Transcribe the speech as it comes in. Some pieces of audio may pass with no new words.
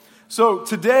So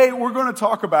today we're going to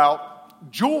talk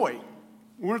about joy.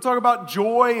 We're going to talk about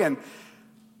joy and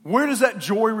where does that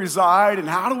joy reside and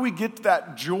how do we get to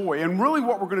that joy? And really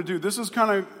what we're going to do, this is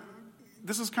kind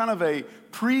of a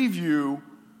preview.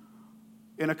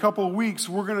 In a couple of weeks,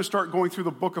 we're going to start going through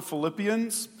the book of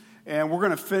Philippians, and we're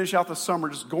going to finish out the summer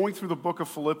just going through the book of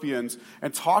Philippians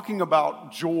and talking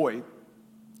about joy.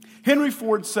 Henry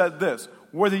Ford said this: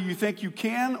 whether you think you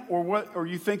can or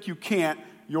you think you can't,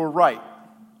 you're right.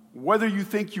 Whether you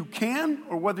think you can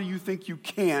or whether you think you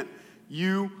can't,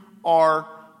 you are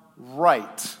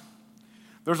right.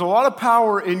 There's a lot of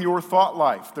power in your thought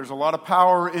life. There's a lot of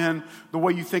power in the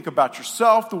way you think about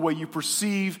yourself, the way you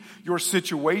perceive your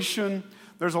situation.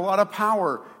 There's a lot of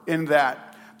power in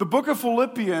that. The book of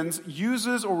Philippians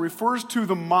uses or refers to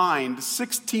the mind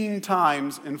 16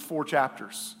 times in 4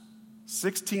 chapters.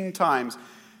 16 times.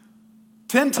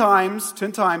 10 times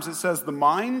it says the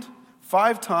mind.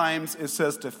 5 times it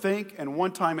says to think, and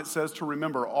 1 time it says to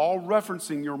remember, all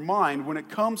referencing your mind when it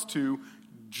comes to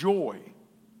joy.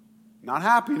 Not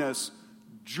happiness,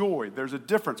 joy. There's a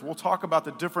difference. We'll talk about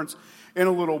the difference in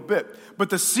a little bit. But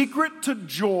the secret to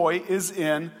joy is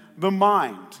in the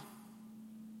mind.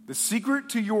 The secret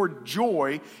to your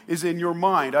joy is in your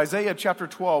mind. Isaiah chapter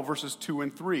 12, verses 2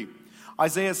 and 3.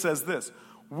 Isaiah says this: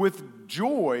 with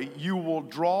joy you will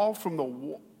draw from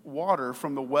the water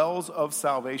from the wells of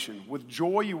salvation. With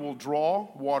joy you will draw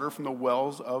water from the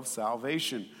wells of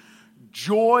salvation.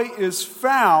 Joy is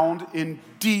found in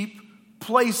deep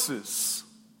places.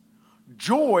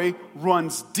 Joy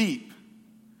runs deep.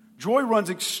 Joy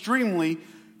runs extremely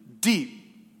deep.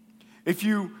 If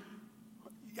you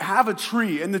have a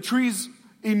tree and the tree's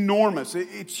enormous,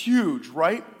 it's huge,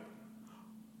 right?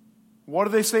 What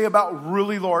do they say about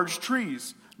really large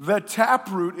trees? The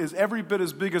taproot is every bit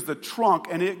as big as the trunk,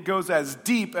 and it goes as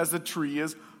deep as the tree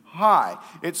is high.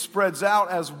 It spreads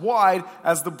out as wide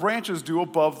as the branches do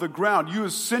above the ground. You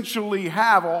essentially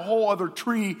have a whole other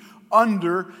tree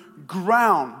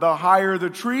underground. The higher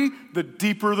the tree, the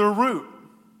deeper the root.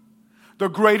 The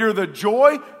greater the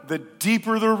joy, the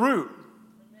deeper the root.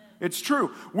 It's true.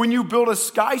 When you build a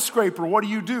skyscraper, what do?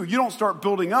 You don't start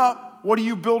building up. What do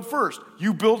you build first?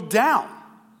 You build down.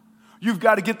 You've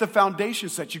got to get the foundation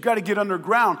set. You've got to get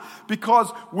underground, because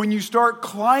when you start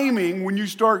climbing, when you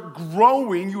start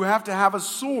growing, you have to have a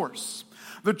source.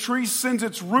 The tree sends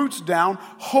its roots down,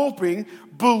 hoping,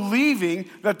 believing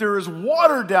that there is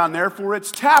water down there for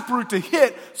its taproot to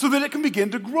hit so that it can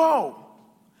begin to grow.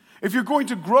 If you're going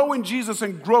to grow in Jesus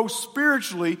and grow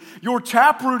spiritually, your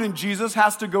taproot in Jesus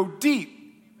has to go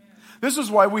deep. This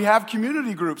is why we have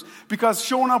community groups, because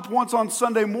showing up once on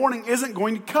Sunday morning isn't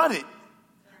going to cut it.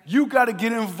 You got to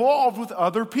get involved with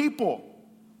other people.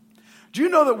 Do you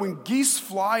know that when geese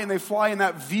fly and they fly in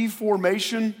that V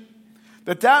formation,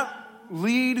 that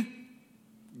lead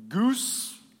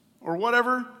goose or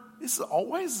whatever,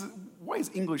 why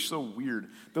is English so weird?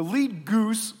 The lead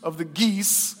goose of the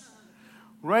geese,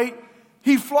 right?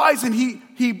 He flies and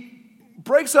he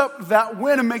breaks up that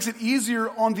wind and makes it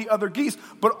easier on the other geese.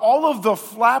 But all of the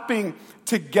flapping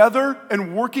together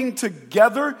and working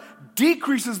together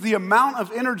decreases the amount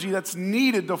of energy that's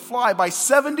needed to fly by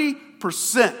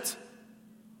 70%.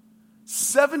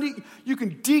 You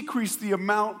can decrease the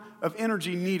amount of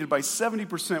energy needed by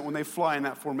 70% when they fly in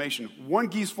that formation. One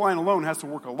geese flying alone has to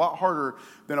work a lot harder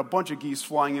than a bunch of geese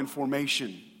flying in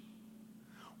formation.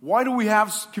 Why do we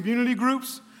have community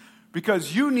groups?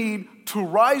 Because you need to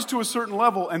rise to a certain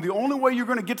level, and the only way you're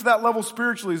going to get to that level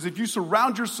spiritually is if you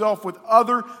surround yourself with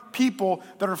other people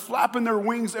that are flapping their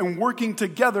wings and working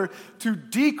together to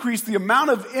decrease the amount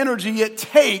of energy it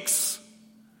takes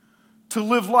to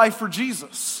live life for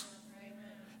Jesus.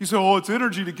 You say, oh, it's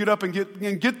energy to get up and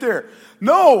get there.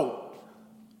 No,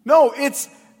 it's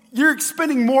you're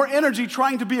expending more energy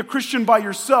trying to be a Christian by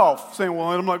yourself, saying,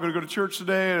 well, I'm not going to go to church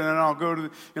today, and then I'll go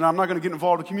to, I'm not going to get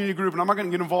involved in a community group, and I'm not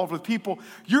going to get involved with people.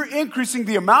 You're increasing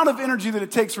the amount of energy that it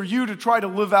takes for you to try to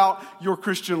live out your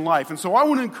Christian life. And so I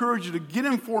want to encourage you to get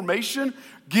in formation,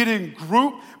 get in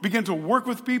group, begin to work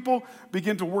with people,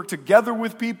 begin to work together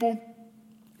with people,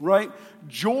 right?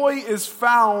 Joy is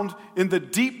found in the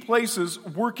deep places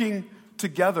working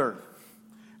together.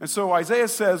 And so Isaiah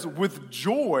says, with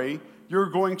joy, you're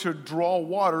going to draw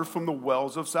water from the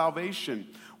wells of salvation.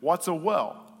 What's a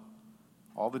well?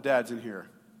 All the dads in here.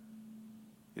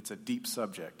 It's a deep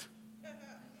subject.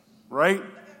 Right?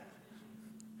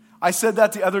 I said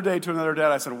that the other day to another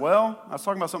dad. I said, well, I was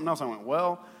talking about something else. I went,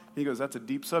 well. He goes, that's a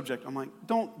deep subject. I'm like,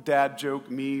 don't dad joke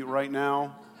me right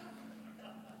now.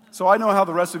 So I know how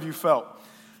the rest of you felt.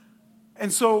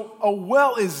 And so a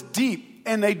well is deep.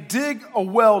 And they dig a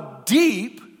well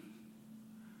deep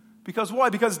Because why?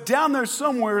 Because down there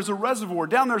somewhere is a reservoir.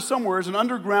 Down there somewhere is an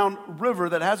underground river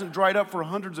that hasn't dried up for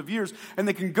hundreds of years. And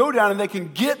they can go down and they can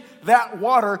get that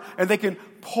water and they can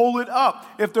pull it up.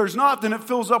 If there's not, then it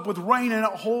fills up with rain and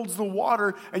it holds the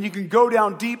water. And you can go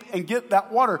down deep and get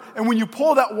that water. And when you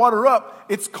pull that water up,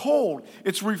 it's cold.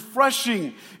 It's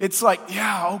refreshing. It's like,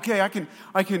 yeah, okay,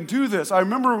 I can do this. I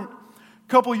remember a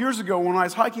couple years ago when I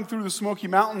was hiking through the Smoky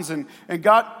Mountains and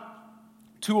got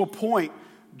to a point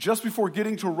just before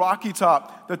getting to Rocky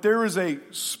Top, that there is a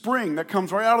spring that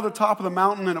comes right out of the top of the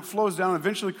mountain and it flows down and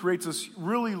eventually creates this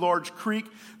really large creek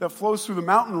that flows through the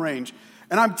mountain range.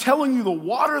 And I'm telling you, the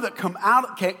water that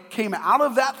came out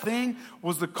of that thing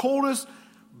was the coldest,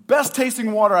 best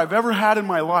tasting water I've ever had in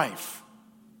my life.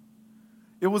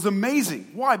 It was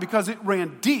amazing. Why? Because it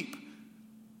ran deep.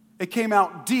 It came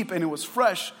out deep and it was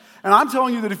fresh. And I'm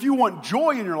telling you that if you want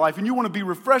joy in your life and you want to be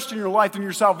refreshed in your life, then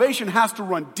your salvation has to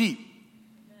run deep.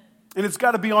 And it's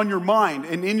got to be on your mind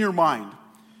and in your mind.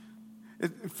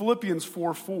 Philippians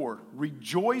 4:4,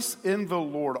 rejoice in the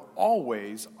Lord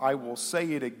always. I will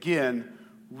say it again,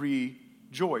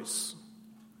 rejoice.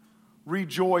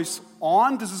 Rejoice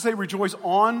on. Does it say rejoice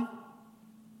on?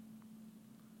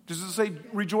 Does it say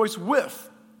rejoice with?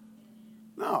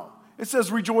 No. It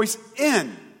says rejoice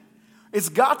in. It's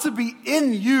got to be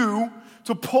in you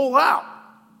to pull out.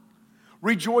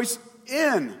 Rejoice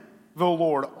in the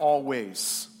Lord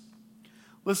always.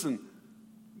 Listen,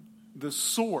 the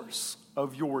source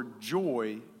of your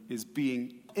joy is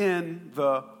being in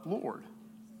the Lord.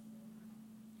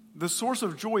 The source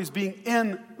of joy is being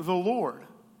in the Lord.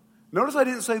 Notice I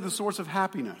didn't say the source of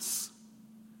happiness.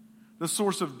 The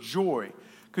source of joy.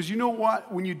 Because you know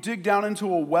what? When you dig down into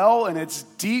a well and it's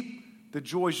deep, the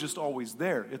joy is just always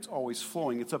there. It's always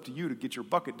flowing. It's up to you to get your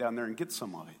bucket down there and get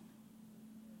some of it.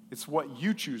 It's what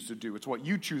you choose to do. It's what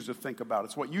you choose to think about.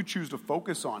 It's what you choose to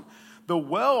focus on. The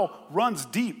well runs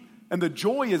deep, and the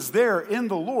joy is there in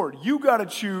the Lord. You got to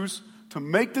choose to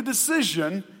make the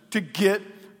decision to get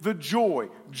the joy.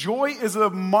 Joy is a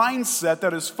mindset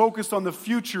that is focused on the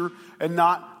future and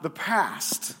not the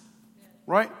past.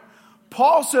 Right?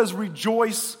 Paul says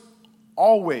rejoice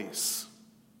always.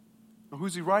 Now,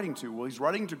 who's he writing to? Well, he's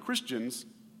writing to Christians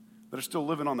that are still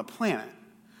living on the planet.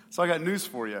 So I got news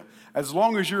for you. As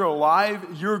long as you're alive,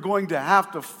 you're going to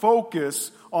have to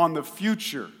focus on the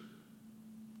future.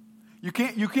 You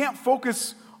can't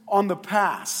focus on the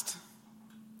past.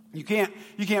 You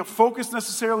can't focus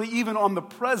necessarily even on the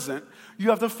present. You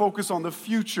have to focus on the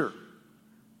future.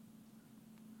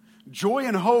 Joy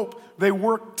and hope, they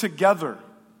work together.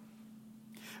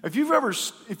 If you've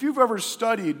ever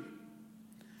studied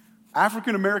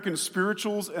African American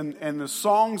spirituals and the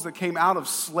songs that came out of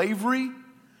slavery,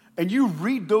 and you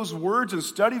read those words and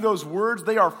study those words,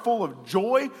 they are full of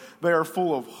joy, they are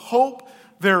full of hope,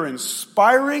 they're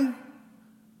inspiring.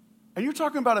 And you're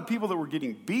talking about people that were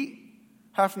getting beat,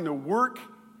 having to work,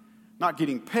 not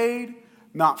getting paid,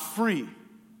 not free.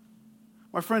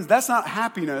 My friends, that's not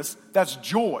happiness, that's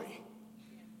joy.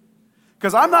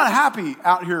 Because I'm not happy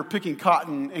out here picking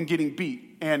cotton and getting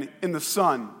beat and in the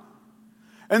sun.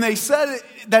 And they said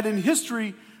that in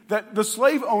history, that the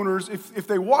slave owners, if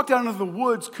they walked out into the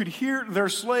woods, could hear their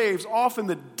slaves off in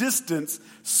the distance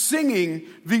singing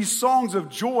these songs of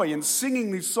joy and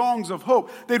singing these songs of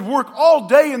hope. They'd work all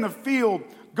day in the field,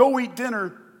 go eat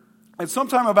dinner, and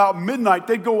sometime about midnight,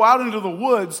 they'd go out into the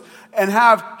woods and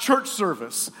have church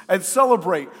service and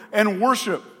celebrate and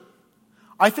worship.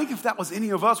 I think if that was any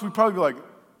of us, we'd probably be like,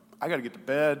 I got to get to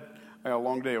bed. I got a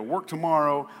long day of work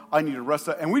tomorrow. I need to rest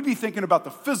up. And we'd be thinking about the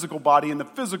physical body and the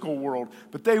physical world.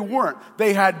 But they weren't.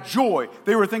 They had joy.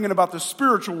 They were thinking about the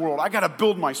spiritual world. I got to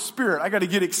build my spirit. I got to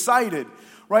get excited.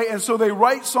 Right? And so they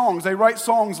write songs. They write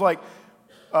songs like,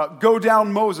 Go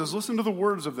down, Moses. Listen to the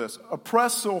words of this.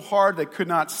 Oppressed so hard they could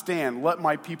not stand. Let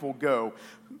my people go.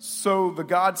 So the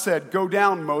God said, Go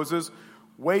down, Moses.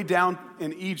 Way down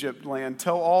in Egypt land.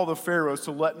 Tell all the pharaohs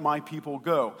to let my people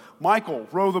go. Michael,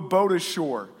 row the boat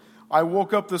ashore. I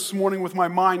woke up this morning with my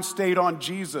mind stayed on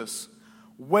Jesus.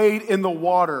 Wade in the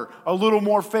water. A little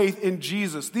more faith in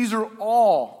Jesus. These are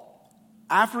all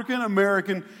African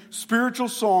American spiritual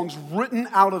songs written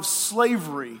out of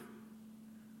slavery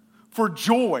for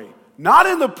joy. Not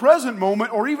in the present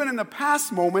moment or even in the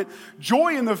past moment.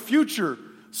 Joy in the future.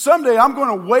 Someday I'm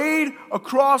going to wade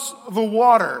across the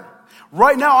water.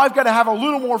 Right now, I've got to have a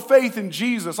little more faith in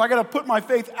Jesus. I got to put my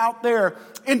faith out there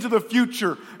into the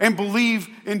future and believe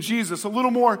in Jesus. A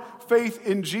little more faith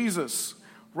in Jesus,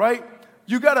 right?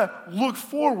 You got to look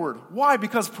forward. Why?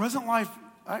 Because present life,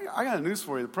 I got news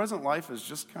for you. The present life is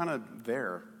just kind of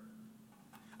there.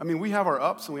 I mean, we have our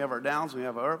ups and we have our downs, and we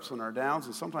have our ups and our downs,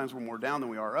 and sometimes we're more down than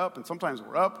we are up, and sometimes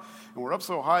we're up, and we're up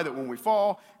so high that when we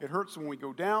fall, it hurts when we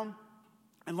go down,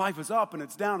 and life is up and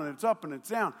it's down and it's up and it's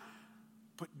down.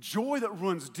 But joy that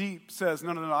runs deep says,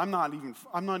 no, I'm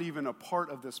not even a part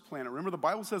of this planet. Remember, the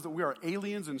Bible says that we are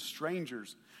aliens and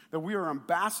strangers, that we are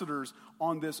ambassadors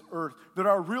on this earth, that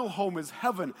our real home is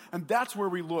heaven, and that's where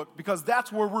we look, because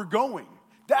that's where we're going.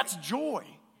 That's joy.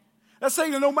 That's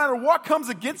saying that no matter what comes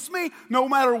against me, no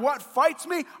matter what fights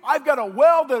me, I've got a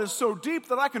well that is so deep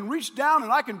that I can reach down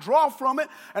and I can draw from it,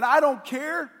 and I don't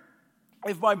care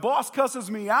if my boss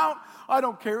cusses me out. I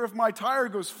don't care if my tire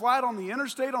goes flat on the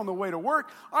interstate on the way to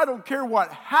work. I don't care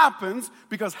what happens,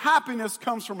 because happiness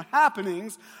comes from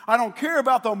happenings. I don't care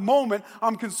about the moment.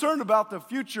 I'm concerned about the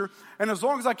future, and as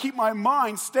long as I keep my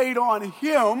mind stayed on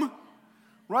Him,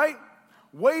 right?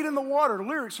 Wade in the water,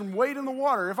 lyrics from Wade in the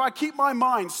Water. If I keep my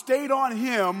mind stayed on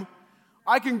Him,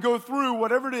 I can go through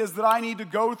whatever it is that I need to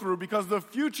go through, because the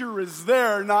future is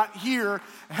there, not here.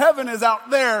 Heaven is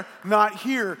out there, not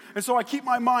here. And so I keep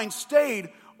my mind stayed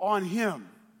on Him.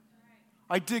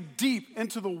 I dig deep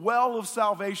into the well of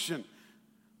salvation,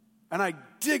 and I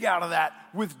dig out of that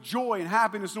with joy and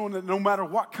happiness, knowing that no matter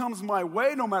what comes my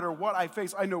way, no matter what I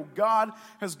face, I know God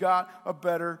has got a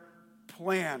better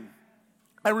plan.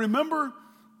 I remember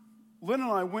Lynn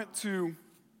and I went to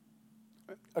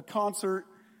a concert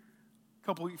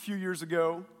a few years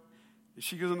ago.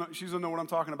 She doesn't know what I'm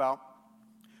talking about.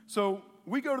 So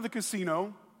we go to the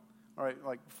casino, all right,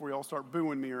 like before y'all start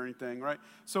booing me or anything, right?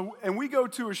 And we go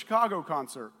to a Chicago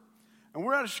concert. And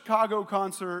we're at a Chicago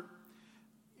concert,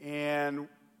 and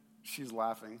she's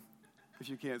laughing. If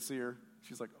you can't see her,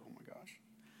 she's like, oh my gosh.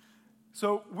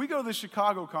 So we go to the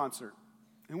Chicago concert,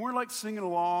 and we're like singing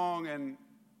along, and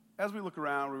as we look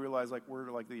around, we realize like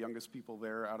we're like the youngest people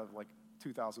there. Out of like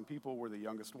 2,000 people, we're the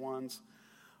youngest ones.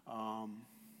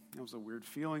 It was a weird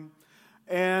feeling.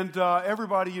 And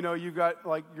everybody, you got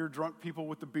like your drunk people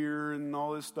with the beer and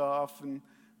all this stuff and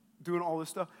doing all this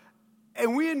stuff.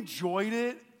 And we enjoyed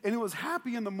it, and it was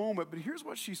happy in the moment. But here's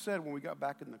what she said when we got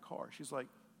back in the car. She's like,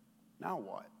 now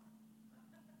what?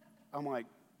 I'm like,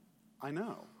 I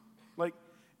know. Like,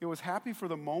 it was happy for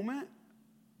the moment,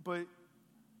 but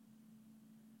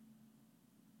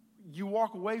you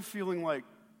walk away feeling like,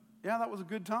 yeah, that was a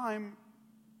good time.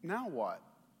 Now what?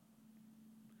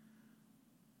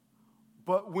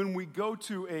 But when we go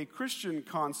to a Christian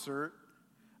concert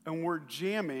and we're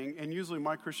jamming, and usually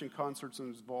my Christian concerts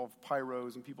involve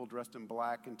pyros and people dressed in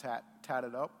black and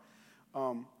tatted up,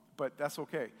 but that's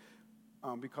okay,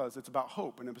 because it's about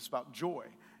hope and it's about joy,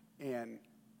 and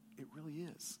it really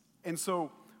is. And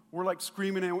so we're like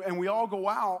screaming, and we all go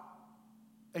out.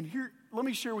 And here, let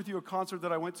me share with you a concert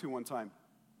that I went to one time.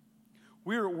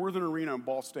 We were at Worthen Arena in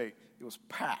Ball State. It was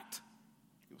packed.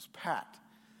 It was packed.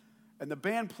 And the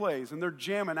band plays, and they're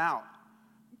jamming out.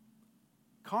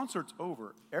 Concert's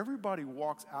over. Everybody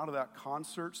walks out of that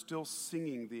concert still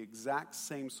singing the exact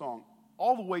same song,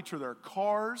 all the way to their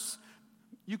cars.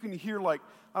 You can hear like,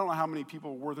 I don't know how many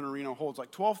people Worthen Arena holds,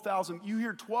 like 12,000. You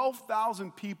hear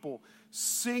 12,000 people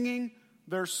singing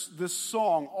this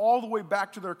song all the way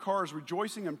back to their cars,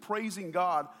 rejoicing and praising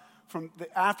God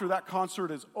after that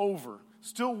concert is over,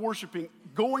 still worshiping,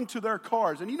 going to their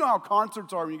cars. And you know how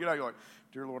concerts are when you get out, you're like,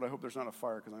 dear Lord, I hope there's not a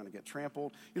fire because I'm going to get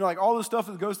trampled. Like all this stuff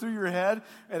that goes through your head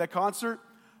at a concert.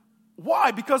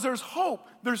 Why? Because there's hope,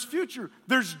 there's future,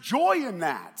 there's joy in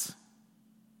that.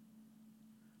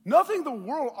 Nothing the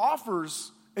world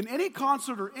offers in any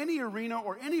concert or any arena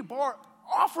or any bar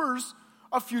offers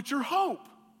a future hope.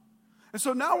 And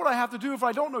so now what I have to do, if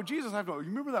I don't know Jesus, I have to go, you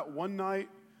remember that one night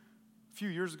a few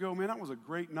years ago? Man, that was a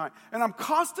great night. And I'm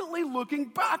constantly looking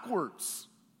backwards.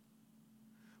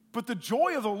 But the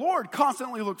joy of the Lord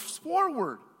constantly looks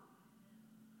forward.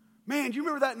 Man, do you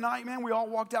remember that night, man? We all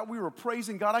walked out, we were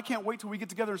praising God. I can't wait till we get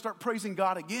together and start praising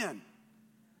God again.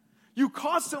 You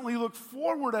constantly look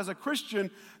forward as a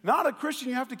Christian. Not a Christian,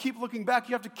 you have to keep looking back.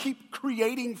 You have to keep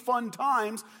creating fun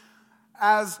times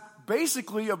as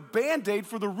basically a Band-Aid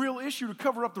for the real issue, to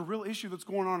cover up the real issue that's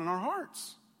going on in our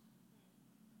hearts.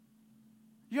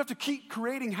 You have to keep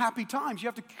creating happy times. You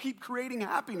have to keep creating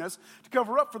happiness to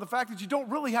cover up for the fact that you don't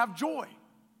really have joy.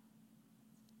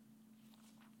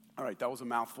 All right, that was a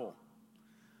mouthful.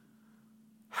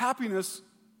 Happiness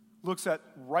looks at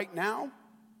right now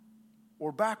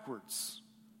or backwards.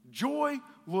 Joy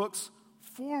looks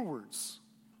forwards.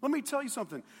 Let me tell you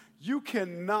something. You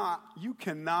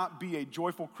cannot be a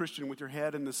joyful Christian with your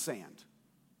head in the sand.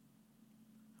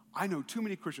 I know too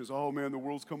many Christians, oh man, the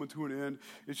world's coming to an end.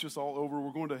 It's just all over.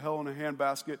 We're going to hell in a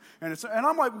handbasket. And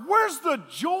I'm like, where's the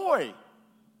joy?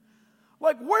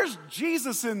 Like, where's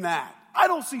Jesus in that? I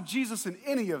don't see Jesus in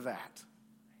any of that.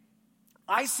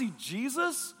 I see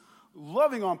Jesus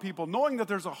loving on people, knowing that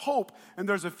there's a hope and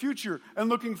there's a future, and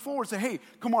looking forward. Say, hey,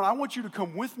 come on, I want you to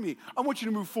come with me. I want you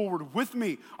to move forward with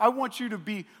me. I want you to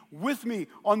be with me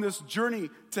on this journey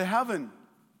to heaven.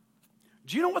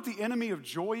 Do you know what the enemy of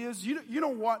joy is? You know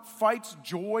what fights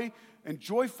joy and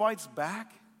joy fights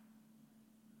back?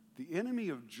 The enemy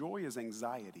of joy is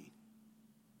anxiety.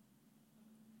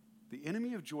 The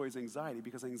enemy of joy is anxiety,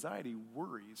 because anxiety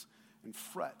worries and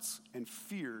frets and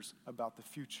fears about the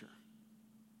future.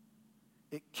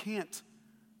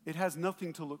 It has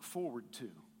nothing to look forward to.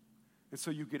 And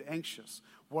so you get anxious.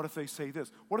 What if they say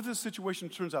this? What if this situation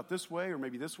turns out this way, or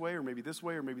maybe this way, or maybe this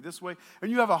way, or maybe this way?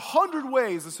 And you have 100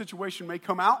 ways the situation may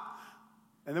come out.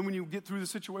 And then when you get through the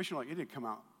situation, like, it didn't come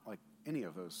out like any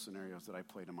of those scenarios that I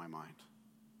played in my mind.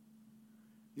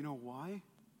 You know why?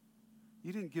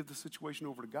 You didn't give the situation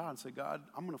over to God and say, God,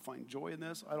 I'm going to find joy in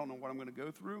this. I don't know what I'm going to go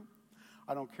through.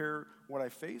 I don't care what I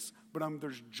face, but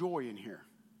there's joy in here.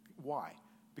 Why?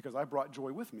 Because I brought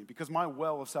joy with me. Because my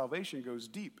well of salvation goes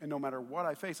deep. And no matter what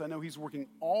I face, I know he's working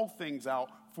all things out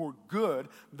for good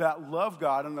that love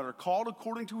God and that are called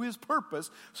according to his purpose.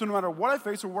 So no matter what I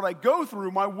face or what I go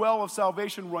through, my well of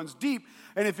salvation runs deep.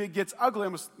 And if it gets ugly,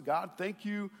 I'm just, God, thank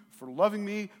you for loving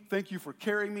me. Thank you for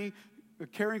caring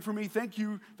for me. Thank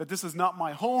you that this is not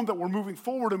my home, that we're moving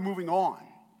forward and moving on.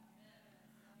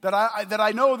 That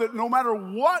I know that no matter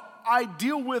what I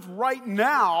deal with right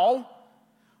now,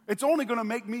 it's only going to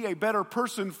make me a better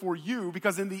person for you,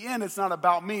 because in the end, it's not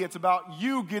about me. It's about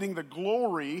you getting the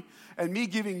glory and me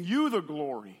giving you the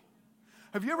glory.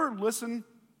 Have you ever listened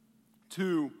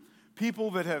to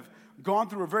people that have gone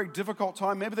through a very difficult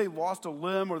time? Maybe they lost a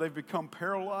limb or they've become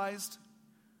paralyzed.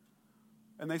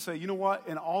 And they say, you know what?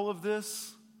 In all of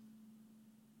this,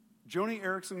 Joni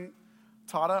Eareckson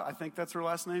Tada, I think that's her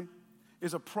last name,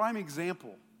 is a prime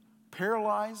example.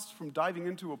 Paralyzed from diving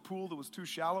into a pool that was too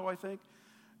shallow, I think,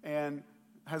 and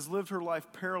has lived her life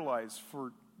paralyzed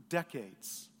for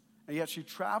decades. And yet she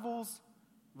travels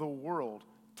the world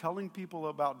telling people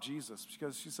about Jesus,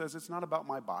 because she says, it's not about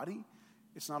my body,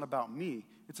 it's not about me,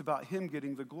 it's about him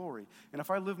getting the glory. And if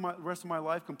I live the rest of my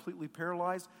life completely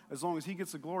paralyzed, as long as he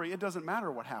gets the glory, it doesn't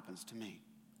matter what happens to me.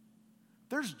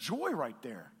 There's joy right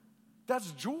there. That's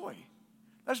joy.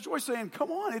 That's joy saying, come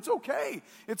on, it's okay.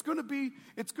 It's going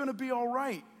to be all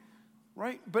right.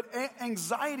 Right? But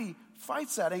anxiety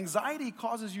fights that. Anxiety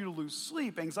causes you to lose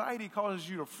sleep. Anxiety causes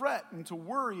you to fret and to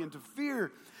worry and to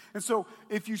fear. And so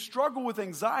if you struggle with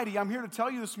anxiety, I'm here to tell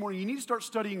you this morning, you need to start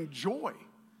studying joy.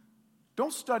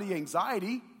 Don't study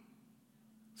anxiety.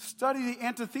 Study the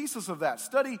antithesis of that.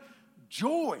 Study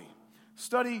joy.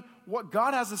 Study what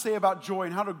God has to say about joy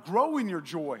and how to grow in your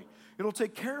joy. It'll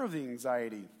take care of the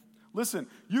anxiety. Listen,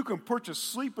 you can purchase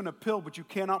sleep in a pill, but you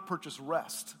cannot purchase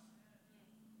rest.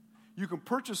 You can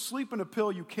purchase sleep in a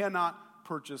pill, you cannot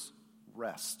purchase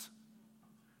rest.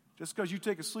 Just because you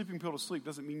take a sleeping pill to sleep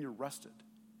doesn't mean you're rested.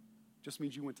 It just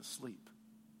means you went to sleep.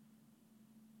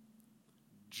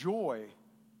 Joy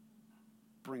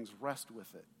brings rest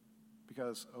with it.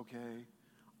 Because, okay,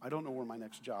 I don't know where my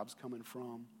next job's coming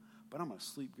from, but I'm going to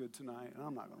sleep good tonight, and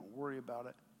I'm not going to worry about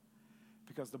it.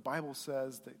 Because the Bible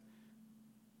says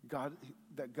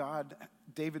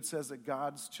David says that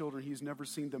God's children, he's never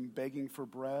seen them begging for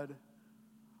bread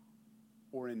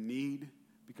or in need,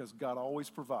 because God always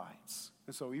provides.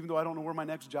 And so even though I don't know where my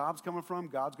next job's coming from,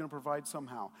 God's going to provide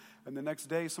somehow. And the next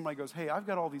day somebody goes, hey, I've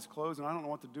got all these clothes and I don't know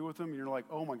what to do with them. And you're like,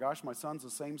 oh my gosh, my son's the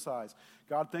same size.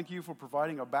 God, thank you for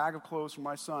providing a bag of clothes for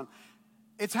my son.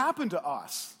 It's happened to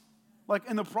us. Like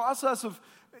in the process of,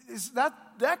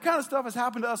 that kind of stuff has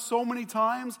happened to us so many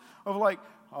times of like,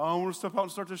 oh, I want to step out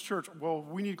and start this church. Well,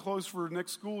 we need clothes for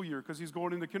next school year because he's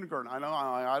going into kindergarten.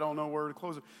 I don't know where to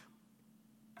close it.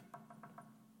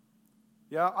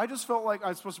 Yeah, I just felt like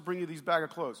I'm supposed to bring you these bag of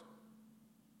clothes.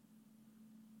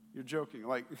 You're joking,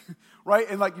 like, right?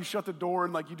 And like you shut the door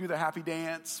and like you do the happy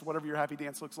dance, whatever your happy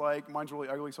dance looks like. Mine's really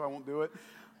ugly, so I won't do it,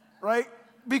 right?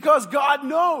 Because God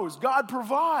knows, God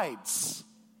provides.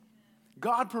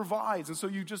 God provides, and so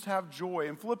you just have joy.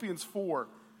 In Philippians 4,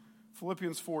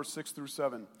 6 through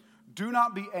 7, do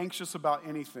not be anxious about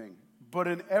anything, but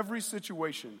in every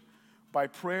situation, by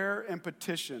prayer and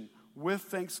petition, with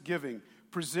thanksgiving,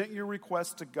 present your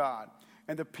requests to God,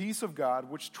 and the peace of God,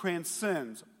 which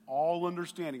transcends all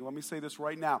understanding. Let me say this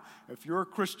right now. If you're a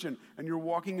Christian and you're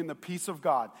walking in the peace of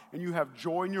God and you have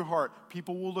joy in your heart,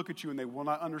 people will look at you and they will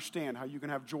not understand how you can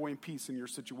have joy and peace in your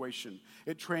situation.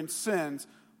 It transcends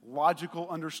logical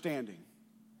understanding.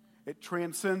 It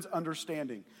transcends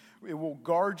understanding. It will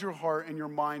guard your heart and your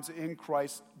minds in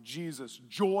Christ Jesus.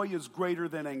 Joy is greater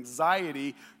than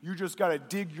anxiety. You just got to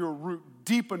dig your root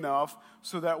deep enough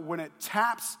so that when it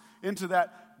taps into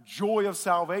that joy of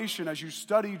salvation, as you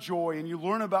study joy and you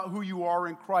learn about who you are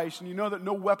in Christ, and you know that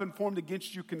no weapon formed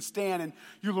against you can stand, and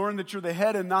you learn that you're the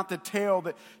head and not the tail,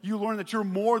 that you learn that you're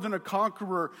more than a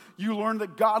conqueror, you learn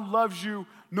that God loves you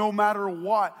no matter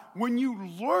what. When you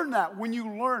learn that,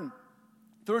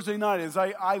 Thursday night, as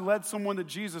I led someone to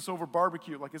Jesus over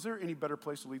barbecue, like, is there any better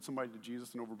place to lead somebody to Jesus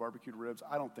than over barbecued ribs?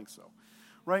 I don't think so,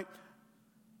 right?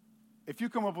 If you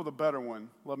come up with a better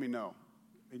one, let me know,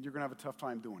 and you're going to have a tough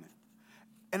time doing it.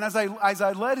 And as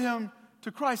I led him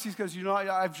to Christ, he goes,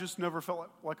 I've just never felt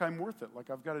like I'm worth it. Like,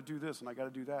 I've got to do this, and I got to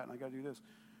do that, and I got to do this,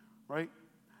 right?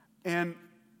 And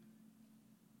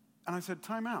I said,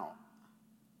 time out.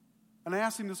 And I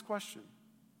asked him this question,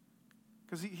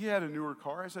 because he had a newer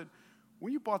car. I said,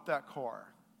 when you bought that car,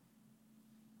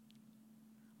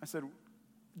 I said,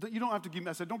 you don't have to give me,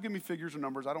 I said, don't give me figures or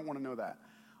numbers. I don't want to know that.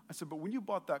 I said, but when you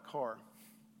bought that car,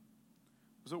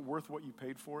 was it worth what you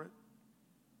paid for it?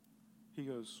 He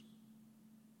goes,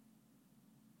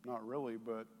 not really,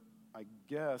 but I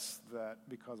guess that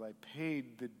because I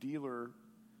paid the dealer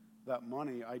that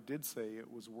money, I did say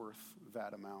it was worth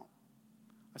that amount.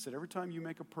 I said, every time you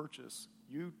make a purchase,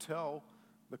 you tell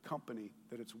the company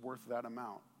that it's worth that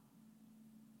amount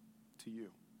to you.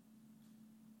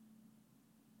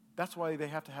 That's why they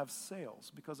have to have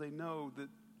sales, because they know that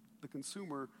the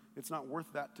consumer, it's not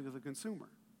worth that to the consumer.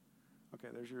 Okay,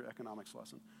 there's your economics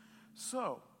lesson.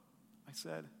 So, I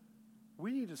said,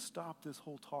 we need to stop this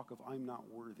whole talk of I'm not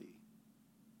worthy.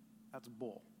 That's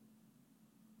bull.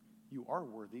 You are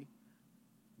worthy.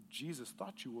 Jesus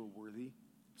thought you were worthy,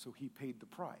 so he paid the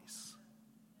price.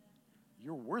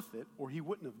 You're worth it, or he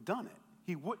wouldn't have done it.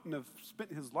 He wouldn't have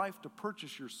spent his life to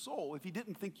purchase your soul if he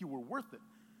didn't think you were worth it.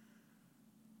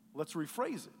 Let's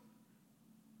rephrase it.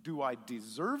 Do I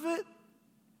deserve it?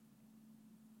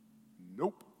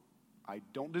 Nope. I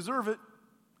don't deserve it.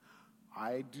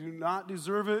 I do not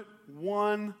deserve it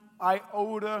one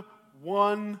iota,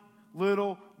 one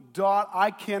little dot.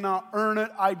 I cannot earn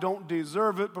it. I don't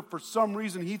deserve it. But for some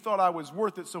reason, he thought I was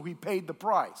worth it, so he paid the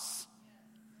price.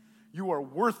 You are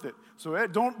worth it. So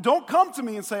don't come to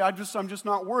me and say, I'm just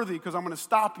not worthy, because I'm going to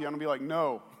stop you. I'm going to be like,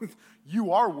 no,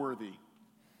 you are worthy.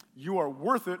 You are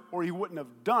worth it, or he wouldn't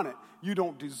have done it. You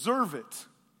don't deserve it.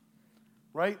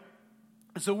 Right?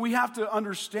 So we have to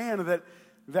understand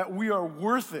that we are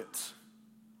worth it.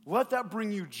 Let that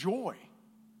bring you joy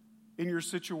in your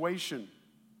situation.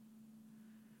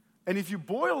 And if you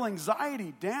boil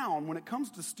anxiety down, when it comes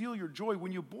to steal your joy,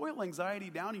 when you boil anxiety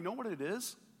down, you know what it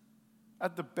is?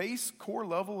 At the base core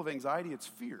level of anxiety, it's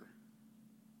fear.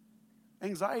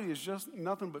 Anxiety is just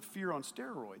nothing but fear on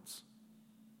steroids.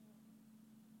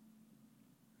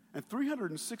 And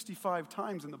 365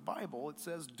 times in the Bible, it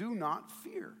says, do not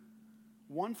fear.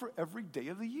 One for every day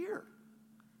of the year.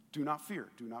 Do not fear,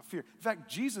 do not fear. In fact,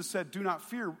 Jesus said, do not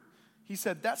fear. He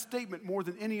said that statement more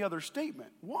than any other statement.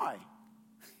 Why?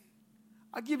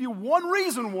 I give you one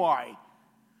reason why.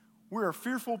 We're a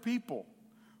fearful people.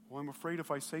 Well, I'm afraid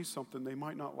if I say something, they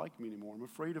might not like me anymore. I'm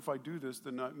afraid if I do this,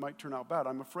 then it might turn out bad.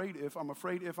 I'm afraid if.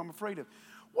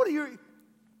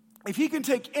 If he can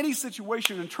take any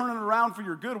situation and turn it around for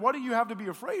your good, what do you have to be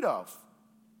afraid of?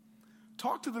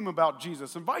 Talk to them about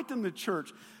Jesus. Invite them to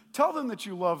church. Tell them that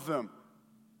you love them.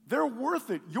 They're worth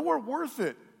it. You're worth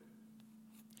it.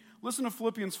 Listen to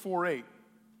Philippians 4:8.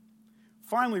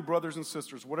 Finally, brothers and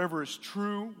sisters, whatever is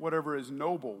true, whatever is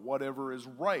noble, whatever is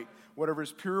right, whatever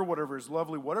is pure, whatever is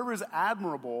lovely, whatever is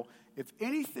admirable, if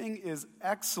anything is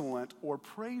excellent or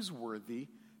praiseworthy,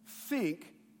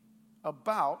 think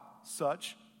about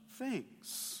such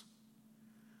things.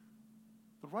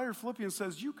 The writer of Philippians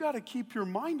says, you got to keep your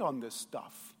mind on this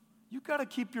stuff. You got to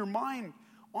keep your mind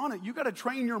on it. You got to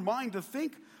train your mind to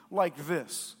think like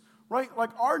this, right? Like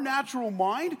our natural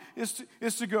mind is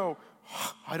to go,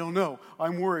 I don't know,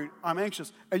 I'm worried, I'm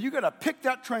anxious. And you got to pick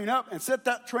that train up and set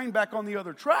that train back on the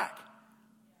other track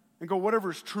and go, whatever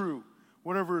is true,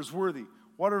 whatever is worthy,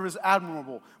 whatever is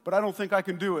admirable, but I don't think I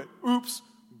can do it. Oops,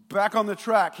 back on the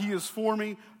track. He is for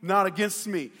me, not against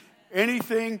me.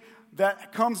 Anything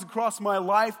that comes across my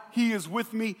life, he is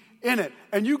with me in it.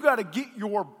 And you got to get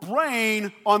your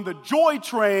brain on the joy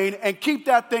train and keep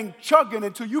that thing chugging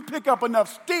until you pick up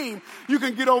enough steam you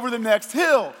can get over the next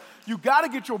hill. You got to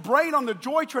get your brain on the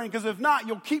joy train, because if not,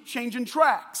 you'll keep changing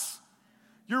tracks.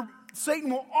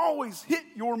 Satan will always hit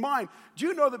your mind. Do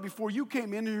you know that before you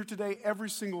came in here today, every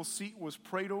single seat was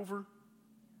prayed over?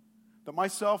 that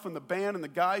myself and the band and the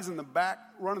guys in the back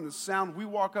running the sound, we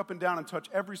walk up and down and touch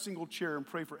every single chair and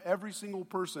pray for every single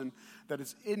person that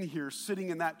is in here sitting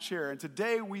in that chair. And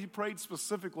today we prayed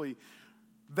specifically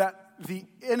that the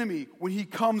enemy, when he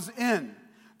comes in,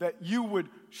 that you would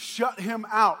shut him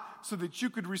out so that you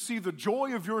could receive the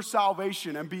joy of your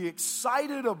salvation and be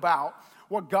excited about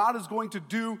what God is going to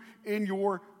do in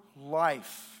your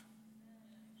life.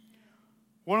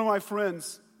 One of my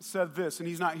friends said this, and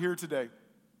he's not here today.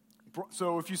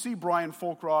 So if you see Brian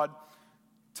Folkrod,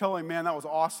 tell him, man, that was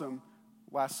awesome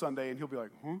last Sunday, and he'll be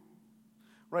like, huh?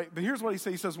 Right? But here's what he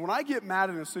says. He says, when I get mad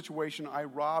in a situation, I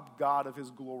rob God of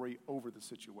his glory over the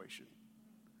situation.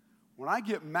 When I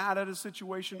get mad at a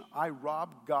situation, I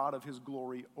rob God of his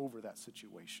glory over that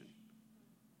situation.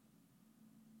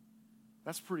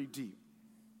 That's pretty deep.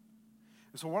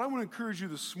 And so what I want to encourage you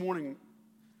this morning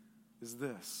is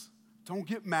this. Don't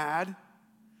get mad.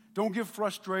 Don't get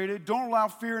frustrated. Don't allow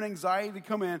fear and anxiety to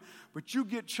come in, but you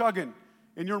get chugging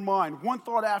in your mind, one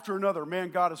thought after another. Man,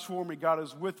 God is for me. God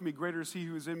is with me. Greater is he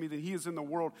who is in me than he is in the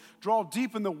world. Draw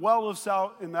deep in that well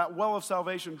of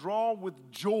salvation. Draw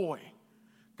with joy.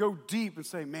 Go deep and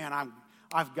say, man,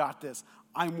 I've got this.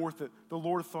 I'm worth it. The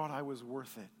Lord thought I was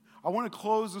worth it. I want to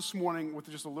close this morning with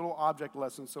just a little object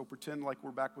lesson, so pretend like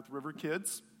we're back with River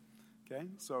Kids. Okay?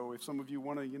 So if some of you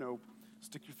want to,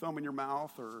 stick your thumb in your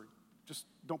mouth or just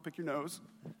don't pick your nose,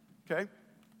 okay?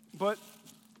 But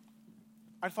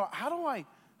I thought, how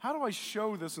do I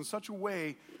show this in such a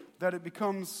way that it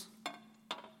becomes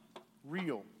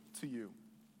real to you?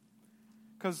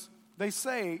 Because they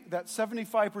say that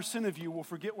 75% of you will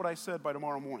forget what I said by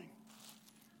tomorrow morning.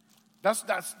 That's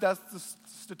the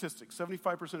statistic.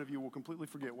 75% of you will completely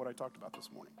forget what I talked about this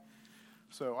morning.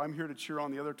 So I'm here to cheer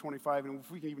on the other 25, and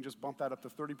if we can even just bump that up to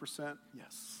 30%,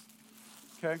 yes.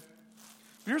 Okay?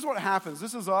 But here's what happens.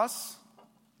 This is us,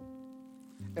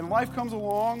 and life comes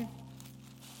along,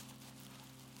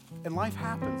 and life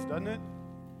happens, doesn't it?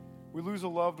 We lose a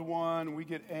loved one, we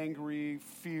get angry,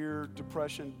 fear,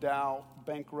 depression, doubt,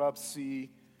 bankruptcy,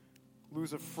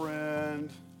 lose a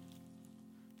friend,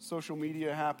 social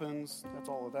media happens, that's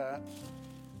all of that.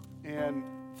 And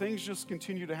things just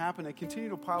continue to happen. They continue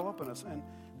to pile up in us, and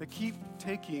they keep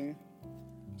taking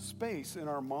space in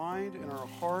our mind, in our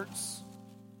hearts,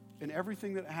 in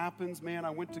everything that happens. Man,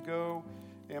 I went to go,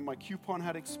 and my coupon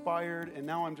had expired, and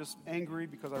now I'm just angry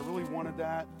because I really wanted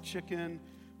that chicken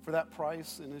for that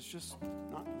price, and it's just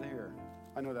not there.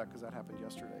 I know that because that happened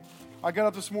yesterday. I got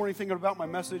up this morning thinking about my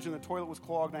message, and the toilet was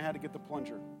clogged, and I had to get the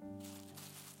plunger.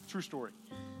 True story.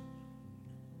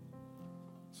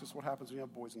 It's just what happens when you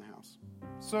have boys in the house.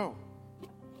 So,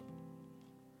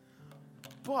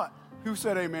 but who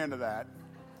said amen to that?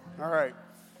 All right.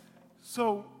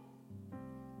 So,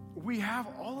 we have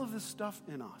all of this stuff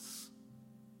in us,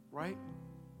 right?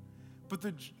 But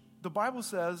the Bible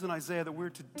says in Isaiah that we're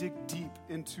to dig deep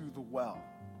into the well.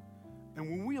 And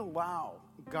when we allow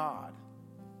God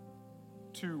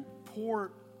to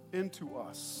pour into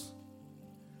us,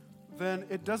 then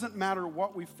it doesn't matter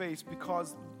what we face,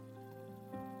 because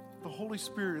the Holy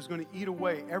Spirit is going to eat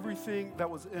away everything that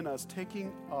was in us,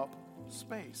 taking up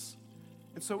space.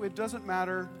 And so it doesn't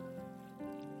matter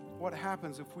what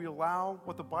happens if we allow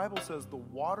what the Bible says, the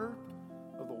water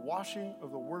of the washing of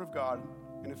the Word of God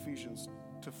in Ephesians,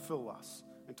 to fill us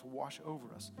and to wash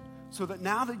over us. So that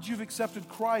now that you've accepted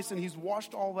Christ and He's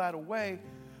washed all that away,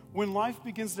 when life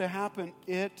begins to happen,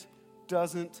 it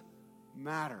doesn't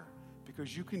matter,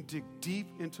 because you can dig deep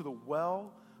into the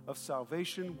well of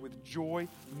salvation with joy,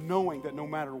 knowing that no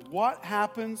matter what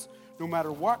happens, no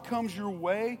matter what comes your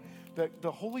way, that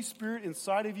the Holy Spirit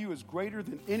inside of you is greater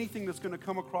than anything that's going to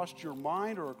come across your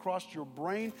mind or across your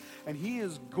brain, and He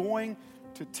is going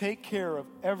to take care of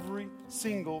every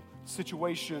single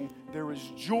situation. There is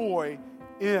joy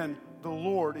in the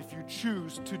Lord if you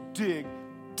choose to dig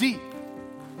deep.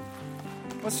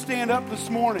 Let's stand up this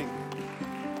morning.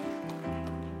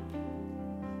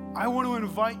 I want to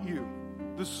invite you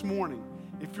this morning,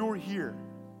 if you're here,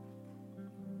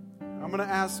 I'm going to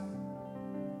ask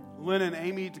Lynn and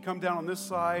Amy to come down on this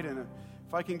side, and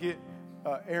if I can get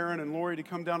Aaron and Lori to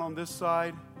come down on this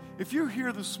side. If you're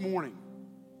here this morning,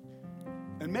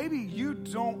 and maybe you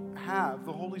don't have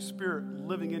the Holy Spirit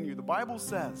living in you, the Bible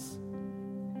says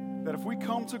that if we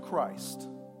come to Christ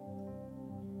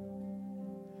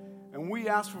and we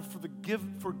ask for the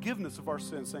forgiveness of our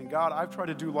sins, saying, God, I've tried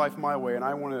to do life my way, and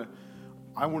I want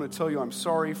to tell you I'm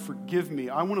sorry, forgive me.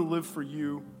 I want to live for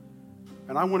you,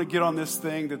 and I want to get on this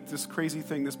crazy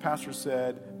thing this pastor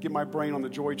said, get my brain on the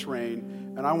joy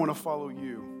train, and I want to follow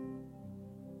you,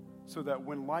 so that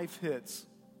when life hits,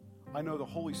 I know the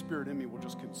Holy Spirit in me will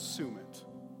just consume it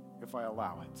if I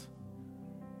allow it.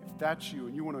 If that's you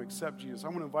and you want to accept Jesus, I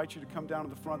want to invite you to come down to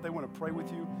the front. They want to pray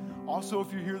with you. Also,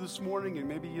 if you're here this morning and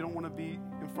maybe you don't want to be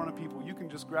in front of people, you can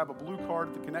just grab a blue card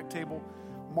at the Connect table,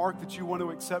 mark that you want to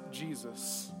accept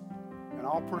Jesus, and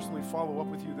I'll personally follow up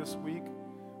with you this week.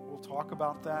 We'll talk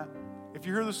about that. If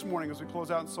you're here this morning as we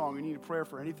close out in song and you need a prayer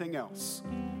for anything else,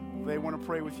 they want to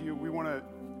pray with you. We want to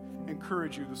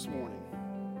encourage you this morning.